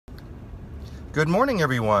Good morning,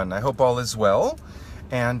 everyone. I hope all is well.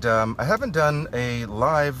 And I haven't done a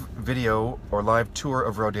live video or live tour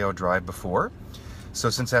of Rodeo Drive before. So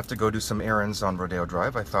since I have to go do some errands on Rodeo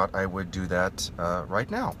Drive, I thought I would do that right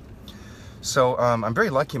now. So I'm very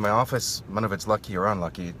lucky. My office, none of it's lucky or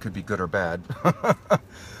unlucky. It could be good or bad.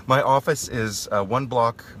 My office is one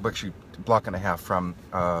block, actually a block and a half from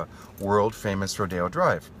world famous Rodeo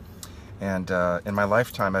Drive. And in my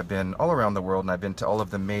lifetime, I've been all around the world, and I've been to all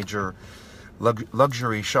of the major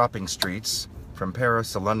luxury shopping streets, from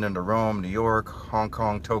Paris to London to Rome, New York, Hong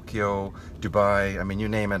Kong, Tokyo, Dubai. I mean, you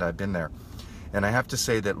name it, I've been there. And I have to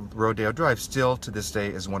say that Rodeo Drive still to this day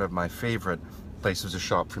is one of my favorite places to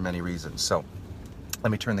shop for many reasons. So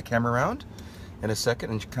let me turn the camera around in a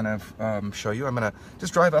second and kind of show you. I'm gonna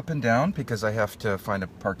just drive up and down because I have to find a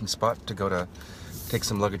parking spot to go to take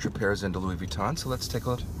some luggage repairs into Louis Vuitton. So let's take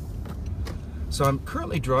a look. So I'm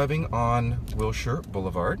currently driving on Wilshire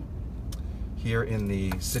Boulevard here in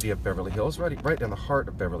the city of Beverly Hills, right in the heart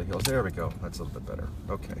of Beverly Hills. There we go. That's a little bit better.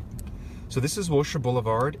 Okay. So this is Wilshire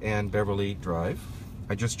Boulevard and Beverly Drive.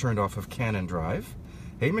 I just turned off of Cannon Drive.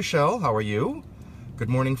 Hey, Michelle, how are you? Good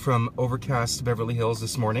morning from overcast Beverly Hills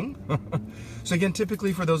this morning. So again,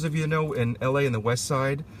 typically for those of you who know, in LA in the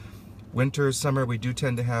Westside, winter, summer, we do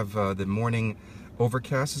tend to have the morning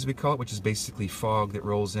overcast, as we call it, which is basically fog that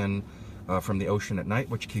rolls in from the ocean at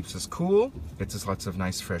night, which keeps us cool, gets us lots of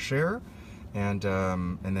nice fresh air, and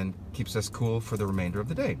then keeps us cool for the remainder of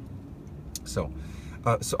the day. So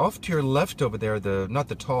off to your left over there, not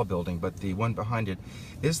the tall building, but the one behind it,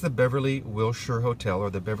 is the Beverly Wilshire Hotel, or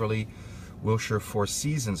the Beverly Wilshire Four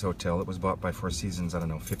Seasons Hotel. It was bought by Four Seasons, I don't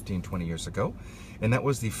know, 15, 20 years ago. And that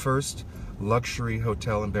was the first luxury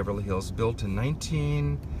hotel in Beverly Hills, built in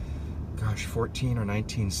 14 or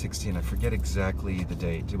 1916. I forget exactly the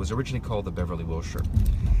date. It was originally called the Beverly Wilshire.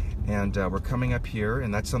 And we're coming up here,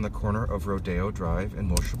 and that's on the corner of Rodeo Drive and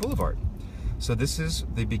Wilshire Boulevard. So this is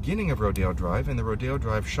the beginning of Rodeo Drive, and the Rodeo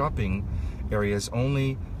Drive shopping area is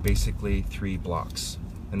only basically 3 blocks.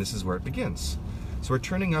 And this is where it begins. So we're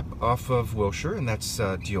turning up off of Wilshire, and that's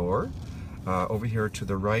Dior. Over here to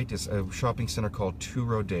the right is a shopping center called Two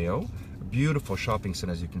Rodeo. A beautiful shopping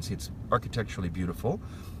center, as you can see. It's architecturally beautiful.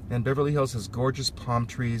 And Beverly Hills has gorgeous palm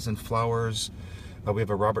trees and flowers. We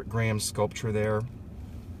have a Robert Graham sculpture there.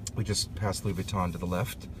 We just passed Louis Vuitton to the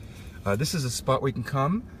left. This is a spot where you can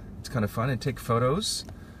come. It's kind of fun, and take photos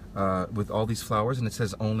with all these flowers, and it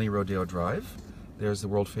says only Rodeo Drive. There's the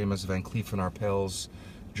world famous Van Cleef & Arpels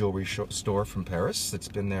jewelry store from Paris. It's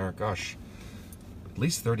been there, gosh, at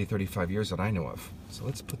least 30, 35 years that I know of. So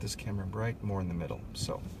let's put this camera right more in the middle.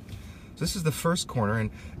 So this is the first corner, and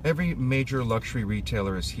every major luxury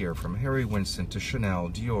retailer is here, from Harry Winston to Chanel,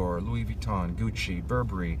 Dior, Louis Vuitton, Gucci,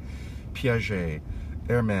 Burberry, Piaget,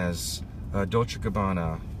 Hermes, Dolce &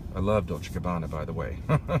 Gabbana. I love Dolce & Gabbana, by the way.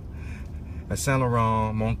 Saint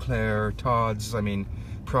Laurent, Montclair, Tod's, I mean,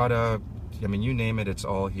 Prada, I mean, you name it, it's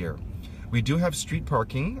all here. We do have street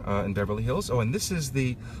parking in Beverly Hills. Oh, and this is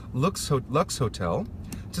the Lux Hotel.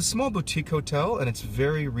 It's a small boutique hotel, and it's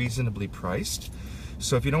very reasonably priced.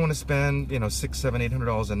 So if you don't want to spend, you know, $600, $700,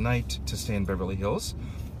 $800 a night to stay in Beverly Hills,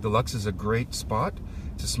 the Lux is a great spot.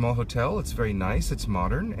 It's a small hotel. It's very nice. It's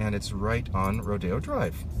modern, and it's right on Rodeo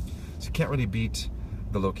Drive. So you can't really beat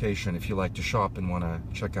the location if you like to shop and want to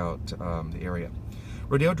check out the area.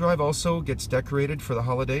 Rodeo Drive also gets decorated for the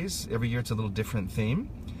holidays. Every year it's a little different theme.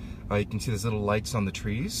 You can see there's little lights on the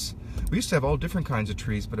trees. We used to have all different kinds of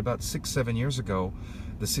trees, but about 6, 7 years ago,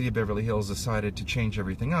 the city of Beverly Hills decided to change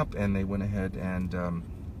everything up, and they went ahead and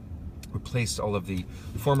replaced all of the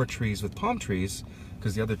former trees with palm trees,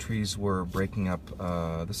 because the other trees were breaking up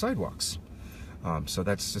the sidewalks. So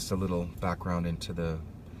that's just a little background into the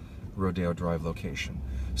Rodeo Drive location.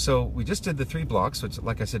 So we just did the 3 blocks, so it's,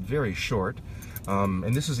 like I said, very short.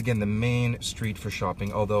 And this is, again, the main street for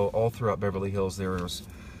shopping, although all throughout Beverly Hills there's,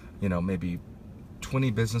 you know, maybe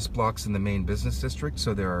 20 business blocks in the main business district,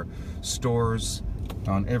 so there are stores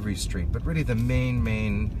on every street. But really the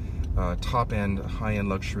main top-end, high-end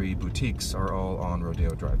luxury boutiques are all on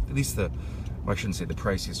Rodeo Drive. At least well, I shouldn't say the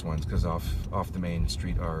priciest ones, because off the main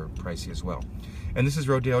street are pricey as well. And this is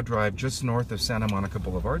Rodeo Drive, just north of Santa Monica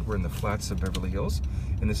Boulevard. We're in the flats of Beverly Hills,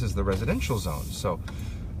 and this is the residential zone. So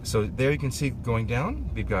there you can see going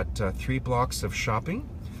down, we've got 3 blocks of shopping,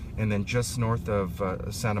 and then just north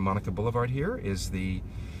of Santa Monica Boulevard here is the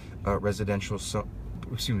residential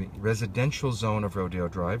zone of Rodeo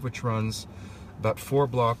Drive, which runs about 4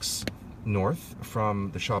 blocks north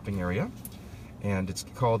from the shopping area, and it's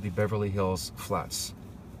called the Beverly Hills Flats.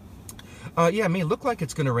 Yeah, it may look like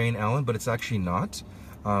it's going to rain, Alan, but it's actually not.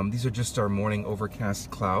 These are just our morning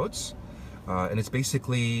overcast clouds. and it's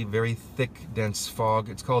basically very thick, dense fog.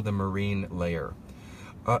 It's called the marine layer.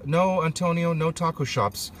 No, Antonio, no taco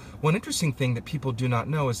shops. One interesting thing that people do not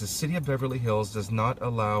know is the city of Beverly Hills does not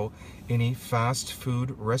allow any fast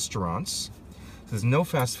food restaurants. There's no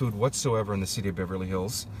fast food whatsoever in the city of Beverly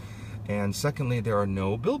Hills. And secondly, there are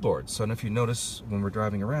no billboards. So I don't know if you notice when we're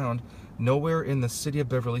driving around, nowhere in the city of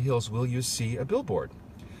Beverly Hills will you see a billboard.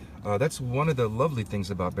 That's one of the lovely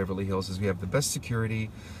things about Beverly Hills is we have the best security,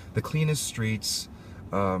 the cleanest streets,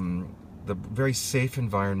 the very safe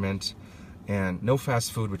environment, and no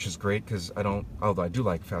fast food, which is great because although I do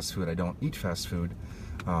like fast food, I don't eat fast food.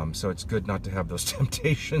 So it's good not to have those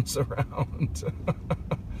temptations around.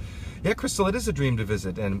 Yeah, Crystal, it is a dream to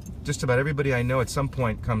visit, and just about everybody I know at some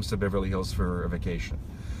point comes to Beverly Hills for a vacation.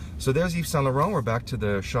 So there's Yves Saint Laurent. We're back to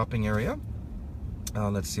the shopping area.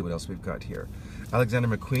 Let's see what else we've got here. Alexander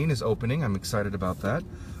McQueen is opening. I'm excited about that.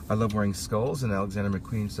 I love wearing skulls, and Alexander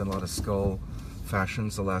McQueen's done a lot of skull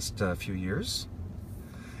fashions the last few years.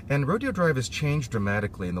 And Rodeo Drive has changed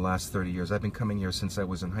dramatically in the last 30 years. I've been coming here since I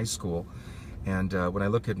was in high school. And when I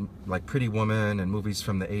look at like Pretty Woman and movies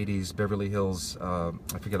from the 80s, Beverly Hills, I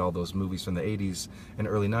forget all those movies from the 80s and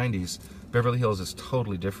early 90s, Beverly Hills is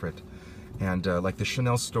totally different. And like the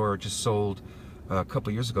Chanel store just sold a couple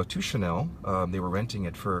of years ago to Chanel. They were renting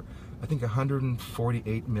it for, I think,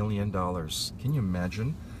 $148 million. Can you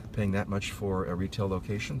imagine paying that much for a retail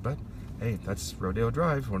location? But hey, that's Rodeo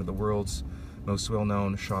Drive, one of the world's most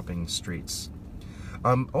well-known shopping streets.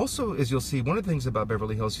 Also, as you'll see, one of the things about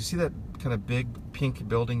Beverly Hills, you see that kind of big pink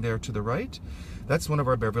building there to the right? That's one of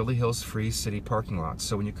our Beverly Hills free city parking lots.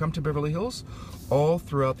 So when you come to Beverly Hills, all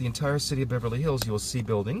throughout the entire city of Beverly Hills, you will see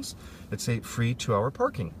buildings that say free 2-hour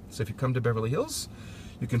parking. So if you come to Beverly Hills,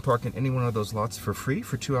 you can park in any one of those lots for free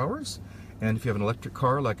for 2 hours. And if you have an electric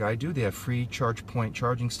car like I do, they have free charge point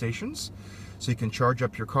charging stations. So you can charge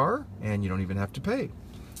up your car and you don't even have to pay.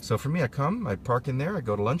 So for me, I park in there, I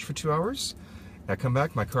go to lunch for 2 hours. I come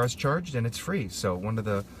back, my car's charged, and it's free. So one of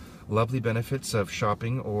the lovely benefits of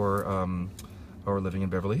shopping or living in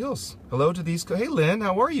Beverly Hills. Hello to these. Hey, Lynn,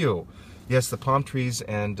 how are you? Yes, the palm trees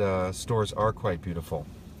and stores are quite beautiful.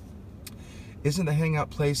 Isn't the Hangout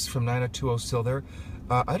Place from 90210 still there?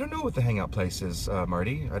 I don't know what the Hangout Place is,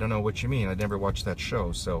 Marty. I don't know what you mean. I never watched that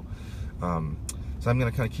show, so I'm going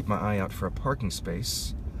to kind of keep my eye out for a parking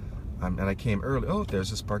space. And I came early. Oh, there's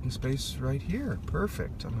this parking space right here.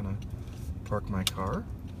 Perfect. I'm going to park my car.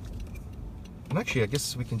 And actually, I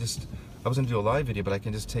guess we can just, I was going to do a live video, but I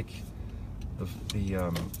can just take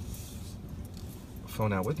the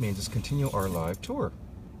phone out with me and just continue our live tour.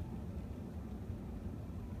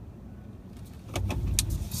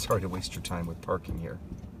 Sorry to waste your time with parking here.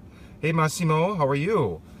 Hey Massimo, how are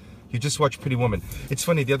you? You just watched Pretty Woman. It's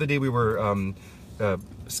funny, the other day we were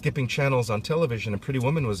skipping channels on television and Pretty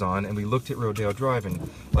Woman was on, and we looked at Rodeo Drive, and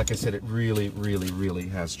like I said, it really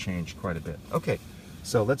has changed quite a bit. Okay,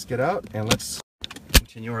 so let's get out and let's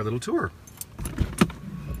continue our little tour.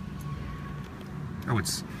 Oh,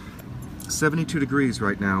 it's 72 degrees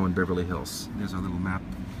right now in Beverly Hills. There's our little map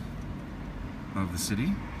of the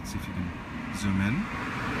city. Let's see if you can zoom in.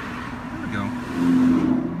 There we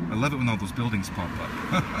go. I love it when all those buildings pop up.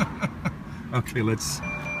 Okay, let's go.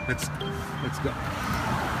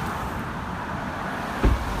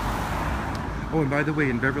 Oh, and by the way,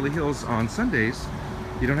 in Beverly Hills on Sundays,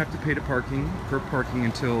 you don't have to pay for parking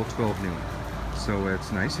until 12 noon. So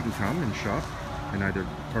it's nice, you can come and shop and either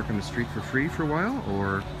park on the street for free for a while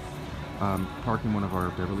or park in one of our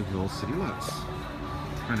Beverly Hills city lots.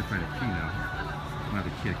 I'm trying to find a key now. I'm not a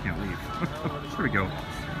key, I can't leave. There we go.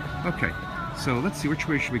 Okay, so let's see, which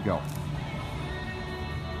way should we go?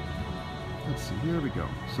 Let's see, here we go.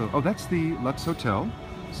 So, oh, that's the Lux Hotel.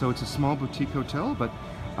 So it's a small boutique hotel, but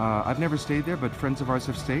I've never stayed there, but friends of ours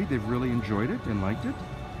have stayed. They've really enjoyed it and liked it.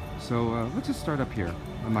 So let's just start up here.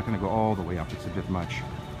 I'm not going to go all the way up, it's a bit much.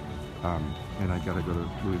 And I got to go to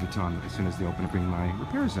Louis Vuitton as soon as they open to bring my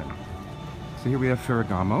repairs in. So here we have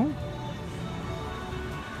Ferragamo.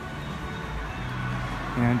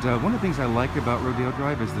 And one of the things I like about Rodeo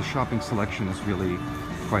Drive is the shopping selection is really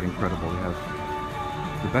quite incredible. We have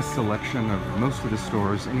the best selection of most of the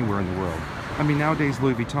stores anywhere in the world. I mean, nowadays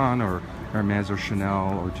Louis Vuitton or Hermes or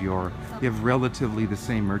Chanel or Dior, you have relatively the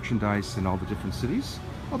same merchandise in all the different cities,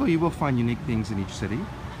 although you will find unique things in each city.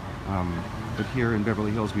 But here in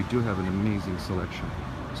Beverly Hills, we do have an amazing selection.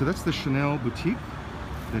 So that's the Chanel boutique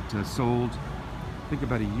that sold, I think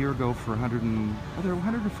about a year ago for either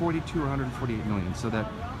 142 or 148 million. So that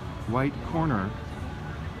white corner,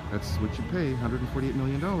 that's what you pay, $148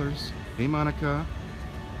 million. Hey, Monica.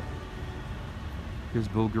 Here's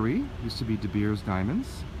Bulgari, used to be De Beers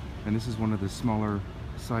Diamonds. And this is one of the smaller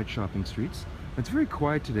side shopping streets. It's very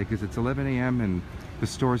quiet today because it's 11 a.m. and the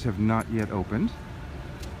stores have not yet opened.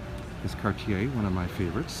 This Cartier, one of my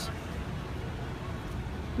favorites.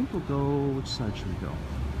 I think we'll go, which side should we go?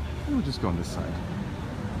 We'll just go on this side.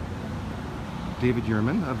 David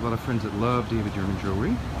Yurman. I have a lot of friends that love David Yurman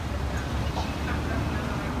jewelry.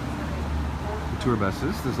 The tour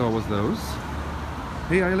buses, there's always those.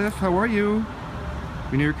 Hey Eilif, how are you?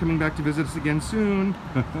 We know you're coming back to visit us again soon.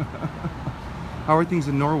 How are things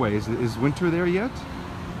in Norway? Is winter there yet?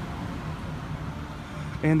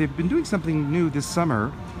 And they've been doing something new this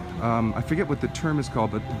summer. I forget what the term is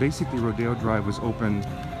called, but basically Rodeo Drive was open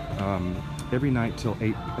every night till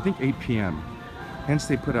 8 p.m. Hence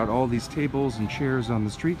they put out all these tables and chairs on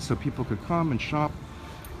the street so people could come and shop,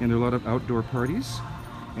 and there are a lot of outdoor parties.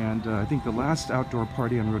 And I think the last outdoor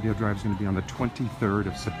party on Rodeo Drive is going to be on the 23rd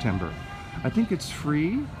of September. I think it's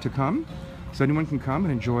free to come, so anyone can come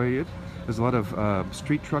and enjoy it. There's a lot of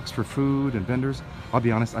street trucks for food and vendors. I'll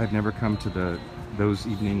be honest, I've never come to those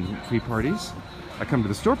evening free parties. I come to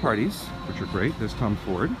the store parties, which are great. There's Tom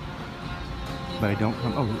Ford. But I don't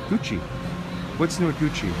come... Oh, Gucci. What's new at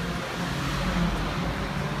Gucci?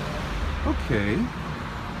 Okay.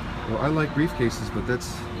 Well, I like briefcases, but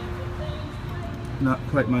that's not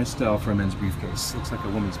quite my style for a men's briefcase. Looks like a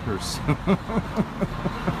woman's purse.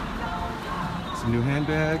 Some new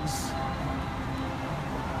handbags.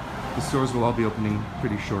 The stores will all be opening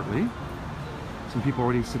pretty shortly. Some people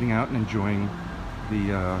already sitting out and enjoying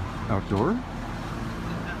the outdoor.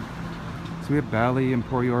 So we have Bali,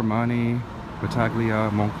 Emporio Armani, Battaglia,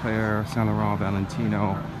 Moncler, Saint Laurent,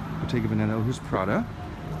 Valentino, Bottega Veneta. Here's Prada.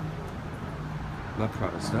 Love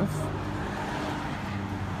Prada stuff.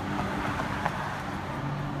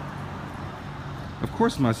 Of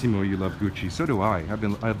course, Massimo, you love Gucci. So do I.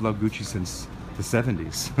 I've loved Gucci since the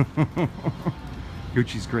 70s.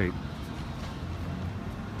 Gucci's great.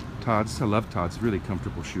 Tod's, I love Tod's, really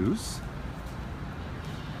comfortable shoes.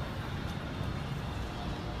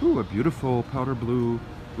 Ooh, a beautiful powder blue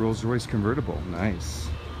Rolls-Royce convertible. Nice.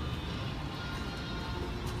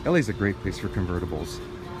 LA's a great place for convertibles.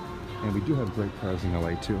 And we do have great cars in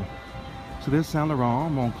LA too. So there's Saint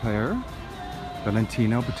Laurent, Moncler,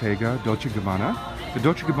 Valentino, Bottega, Dolce & Gabbana. The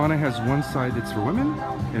Dolce & Gabbana has one side that's for women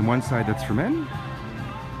and one side that's for men.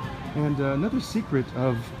 And another secret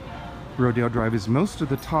of Rodeo Drive is most of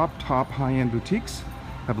the top high-end boutiques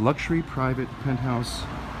have luxury private penthouse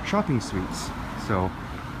shopping suites. So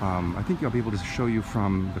I think I'll be able to show you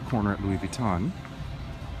from the corner at Louis Vuitton.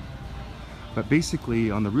 But basically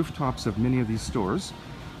on the rooftops of many of these stores,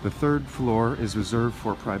 the third floor is reserved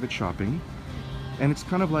for private shopping. And it's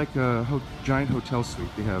kind of like a giant hotel suite.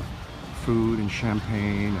 They have food and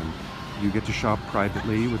champagne, and you get to shop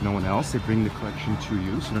privately with no one else. They bring the collection to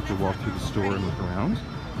you, so you don't have to walk through the store and look around.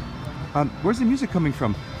 Where's the music coming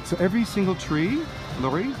from? So every single tree,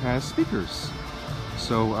 Lori, has speakers.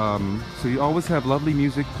 So, so you always have lovely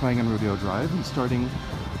music playing on Rodeo Drive, and starting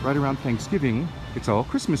right around Thanksgiving, it's all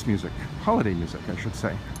Christmas music, holiday music, I should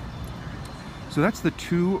say. So that's the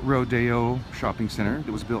 2 Rodeo Shopping Center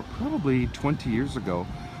that was built probably 20 years ago.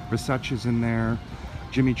 Versace's in there,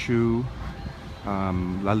 Jimmy Choo,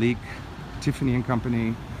 Lalique, Tiffany and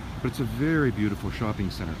Company, but it's a very beautiful shopping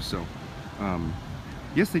center. So,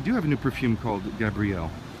 yes, they do have a new perfume called Gabrielle.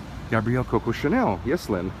 Gabrielle Coco Chanel. Yes,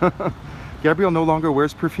 Lynn. Gabrielle no longer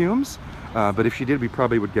wears perfumes, but if she did, we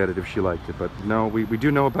probably would get it if she liked it. But no, we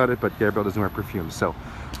do know about it, but Gabrielle doesn't wear perfumes. So,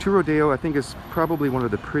 to Rodeo, I think, is probably one of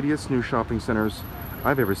the prettiest new shopping centers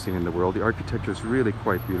I've ever seen in the world. The architecture is really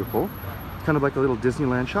quite beautiful. It's kind of like a little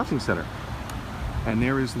Disneyland shopping center. And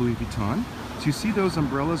there is Louis Vuitton. So you see those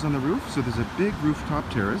umbrellas on the roof? So there's a big rooftop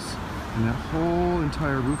terrace, and that whole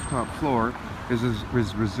entire rooftop floor is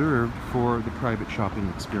reserved for the private shopping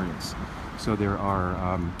experience. So there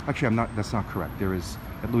are, actually that's not correct. There is,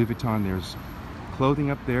 at Louis Vuitton, there's clothing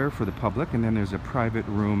up there for the public, and then there's a private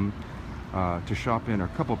room to shop in, or a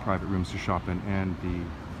couple private rooms to shop in, and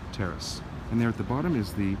the terrace. And there at the bottom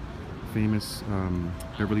is the famous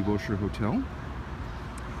Beverly Wilshire Hotel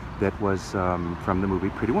that was from the movie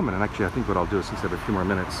Pretty Woman. And actually, I think what I'll do is, since I have a few more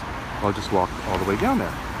minutes, I'll just walk all the way down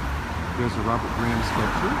there. There's a Robert Graham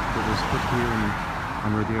sculpture that was put here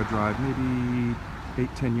on Rodeo Drive maybe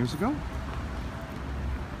 8-10 years ago.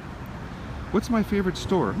 What's my favorite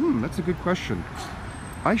store? That's a good question.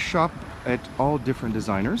 I shop at all different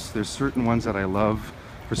designers. There's certain ones that I love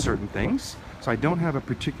for certain things. So I don't have a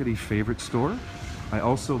particularly favorite store. I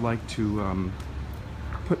also like to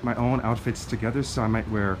put my own outfits together. So I might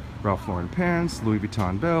wear Ralph Lauren pants, Louis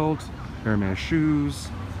Vuitton belt, Hermes shoes,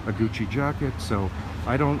 a Gucci jacket. So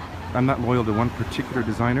I'm not loyal to one particular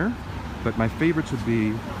designer, but my favorites would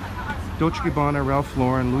be Dolce & Gabbana, Ralph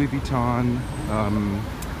Lauren, Louis Vuitton.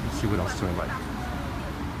 Let's see, what else do I like?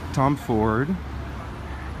 Tom Ford.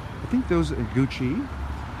 I think those are Gucci.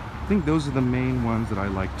 I think those are the main ones that I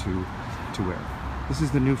like to wear. This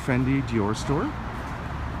is the new Fendi Dior store.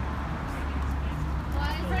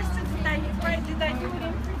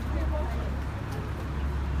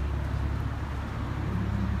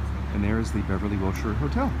 And there is the Beverly Wilshire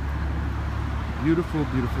Hotel. Beautiful,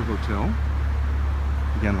 beautiful hotel.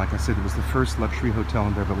 Again, like I said, it was the first luxury hotel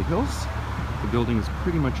in Beverly Hills. The building is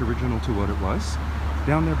pretty much original to what it was.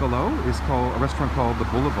 Down there below is a restaurant called the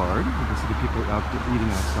Boulevard. You can see the people out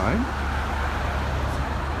eating outside.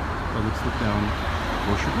 Well, let's look down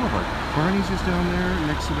Wilshire Boulevard. Barney's is down there.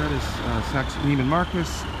 Next to that is Neiman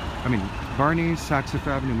Marcus. Barney's, Saks Fifth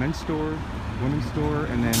Avenue men's store, women's store,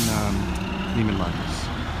 and then Neiman Marcus.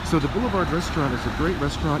 So the Boulevard restaurant is a great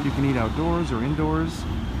restaurant. You can eat outdoors or indoors.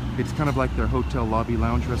 It's kind of like their hotel lobby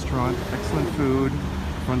lounge restaurant. Excellent food.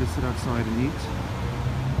 Fun to sit outside and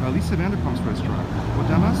eat. Lisa Vanderpump's restaurant. Well,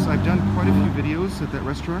 Damas, I've done quite a few videos at that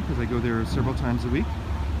restaurant because I go there several times a week.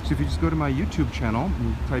 So if you just go to my YouTube channel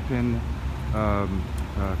and type in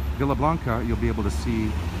Villa Blanca, you'll be able to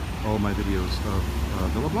see all my videos of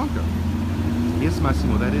Villa Blanca. Yes,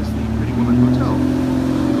 Massimo, that is the Pretty Woman Hotel, the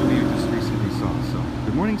movie you just recently saw. So,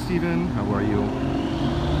 good morning, Stephen. How are you?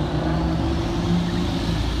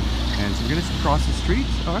 And so we're going to cross the street.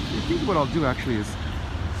 I think what I'll do actually is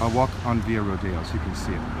I'll walk on Via Rodeo so you can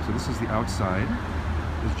see it. So this is the outside.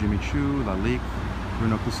 There's Jimmy Choo, La Lique,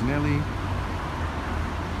 Bruno Cucinelli,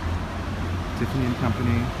 Tiffany &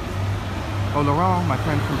 Company. Oh, Laurent, my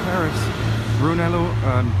friend from Paris. Brunello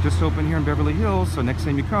just opened here in Beverly Hills, so next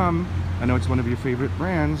time you come, I know it's one of your favorite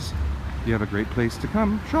brands, you have a great place to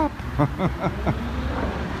come shop.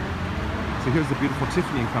 So here's the beautiful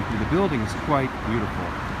Tiffany & Company. The building is quite beautiful.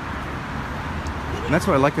 And that's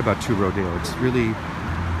what I like about Rodeo. It's really,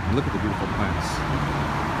 look at the beautiful plants.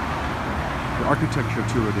 The architecture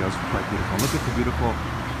of Rodeo is quite beautiful. Look at the beautiful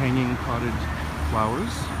hanging potted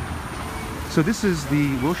flowers. So this is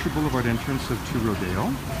the Wilshire Boulevard entrance of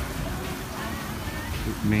Rodeo.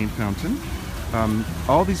 The main fountain.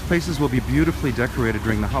 All these places will be beautifully decorated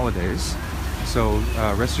during the holidays. So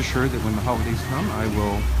rest assured that when the holidays come, I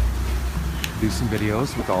will do some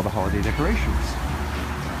videos with all the holiday decorations.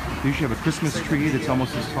 We usually have a Christmas tree that's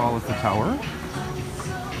almost as tall as the tower.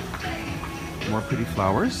 More pretty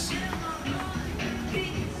flowers.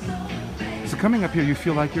 So coming up here, you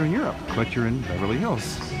feel like you're in Europe, but you're in Beverly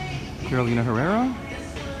Hills. Carolina Herrera,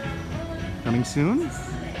 coming soon.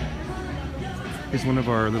 Here's one of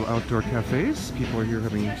our little outdoor cafes. People are here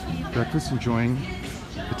having breakfast, enjoying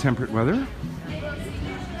the temperate weather.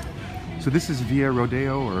 So this is Via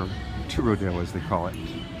Rodeo, or Rodeo as they call it.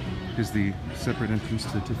 Here's the separate entrance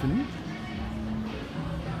to Tiffany.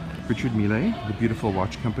 Richard Mille, the beautiful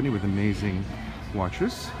watch company with amazing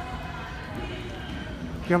watches.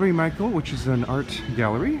 Gallery Michael, which is an art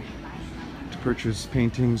gallery to purchase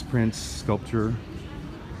paintings, prints, sculpture.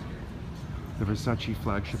 The Versace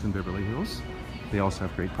flagship in Beverly Hills. They also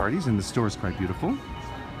have great parties, and the store is quite beautiful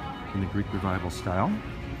in the Greek Revival style.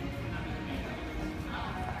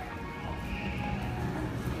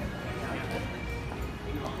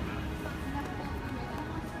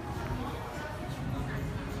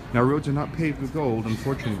 Now, roads are not paved with gold,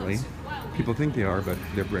 unfortunately. People think they are, but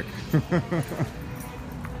they're brick.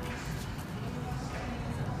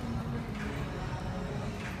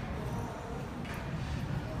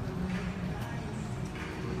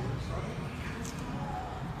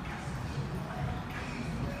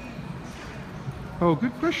 Oh,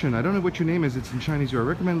 good question. I don't know what your name is. It's in Chinese. Do I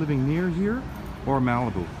recommend living near here or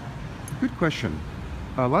Malibu? Good question.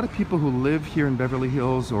 A lot of people who live here in Beverly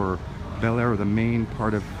Hills or Bel Air, or the main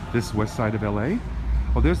part of this west side of LA.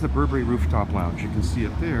 Oh, there's the Burberry rooftop lounge. You can see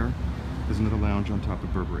it there. There's another lounge on top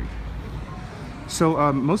of Burberry.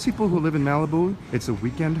 So most people who live in Malibu, it's a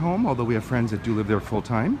weekend home, although we have friends that do live there full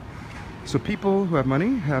time. So people who have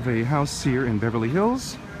money have a house here in Beverly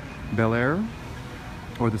Hills, Bel Air,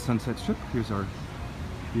 or the Sunset Strip. Here's our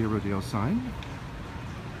Via Rodeo sign.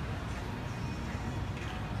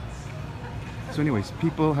 So anyways,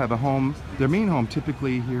 people have a home, their main home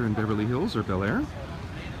typically here in Beverly Hills or Bel Air.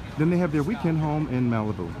 Then they have their weekend home in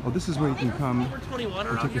Malibu. Oh, this is where you can come or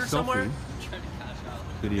take a selfie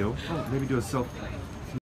video. Oh, maybe do a selfie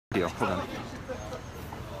video. Hold on.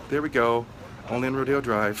 There we go. Only on Rodeo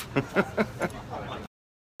Drive.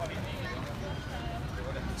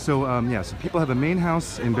 So yeah, so people have a main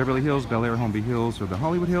house in Beverly Hills, Bel Air, Holmby Hills, or the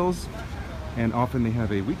Hollywood Hills. And often they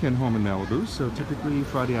have a weekend home in Malibu. So typically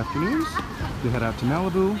Friday afternoons, they head out to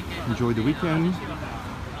Malibu, enjoy the weekend,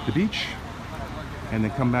 the beach. and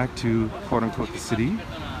then come back to quote-unquote the city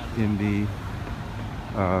in the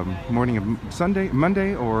morning of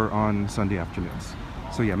Monday, or on Sunday afternoons.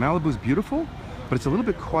 So yeah, Malibu's beautiful, but it's a little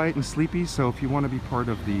bit quiet and sleepy, so if you want to be part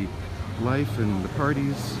of the life and the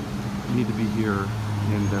parties, you need to be here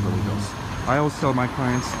in Beverly Hills. I always tell my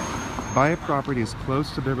clients, buy a property as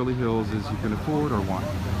close to Beverly Hills as you can afford or want,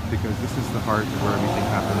 because this is the heart of where everything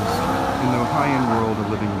happens in the high-end world of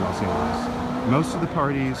living in Los Angeles. Most of the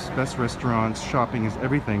parties, best restaurants, shopping,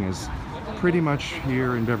 everything is pretty much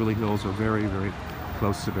here in Beverly Hills, or very, very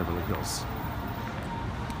close to Beverly Hills.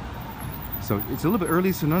 So it's a little bit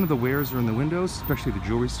early, so none of the wares are in the windows, especially the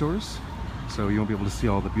jewelry stores. So you won't be able to see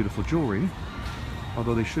all the beautiful jewelry,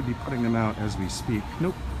 although they should be putting them out as we speak.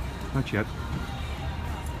 Nope, not yet.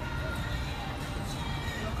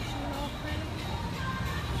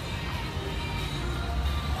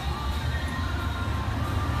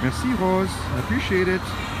 Merci, Rose. I appreciate it.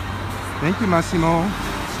 Thank you, Massimo.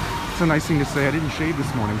 It's a nice thing to say. I didn't shave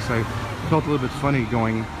this morning, so I felt a little bit funny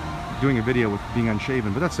doing a video with being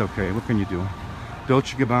unshaven, but that's okay. What can you do?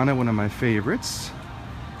 Dolce & Gabbana, one of my favorites.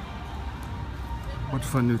 What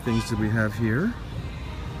fun new things did we have here?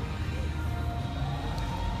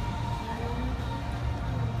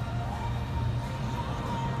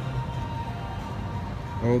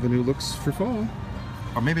 Oh, the new looks for fall.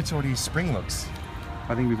 Or maybe it's already spring looks.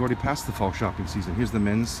 I think we've already passed the fall shopping season. Here's the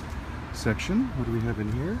men's section. What do we have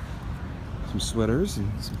in here? Some sweaters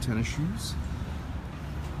and some tennis shoes.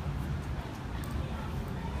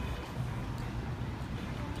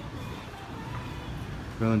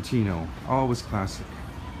 Valentino, always classic.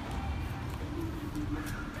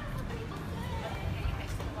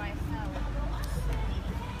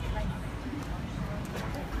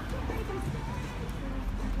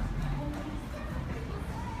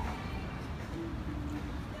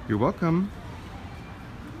 You're welcome.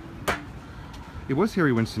 It was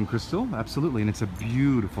Harry Winston Crystal, absolutely, and it's a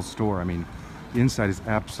beautiful store. I mean, the inside is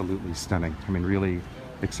absolutely stunning. I mean, really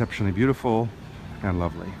exceptionally beautiful and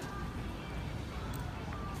lovely.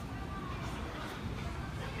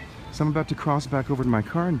 So I'm about to cross back over to my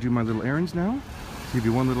car and do my little errands now. Give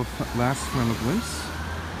you one little last final glimpse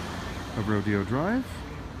of Rodeo Drive.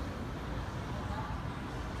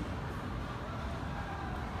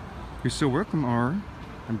 You're so welcome, R.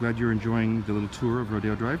 I'm glad you're enjoying the little tour of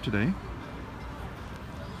Rodeo Drive today.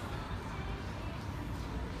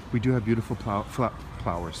 We do have beautiful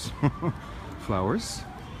flowers. Flowers.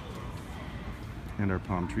 And our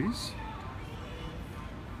palm trees.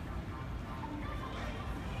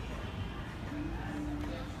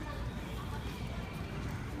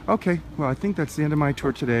 Okay, well, I think that's the end of my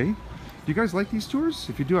tour today. Do you guys like these tours?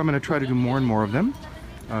 If you do, I'm going to try to do more and more of them.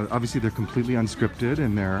 Obviously, they're completely unscripted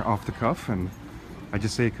and they're off the cuff, and I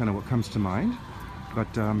just say kind of what comes to mind.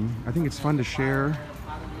 But I think it's fun to share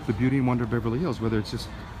the beauty and wonder of Beverly Hills, whether it's just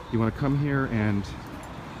you want to come here and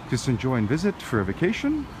just enjoy and visit for a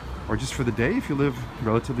vacation, or just for the day if you live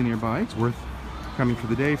relatively nearby. It's worth coming for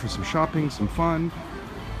the day for some shopping, some fun,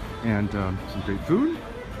 and some great food.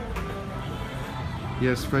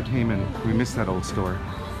 Yes, Fred Heyman, we missed that old store.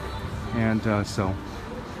 And so,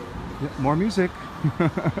 yeah, more music.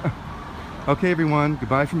 Okay, everyone,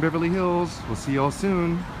 goodbye from Beverly Hills. We'll see you all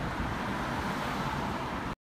soon.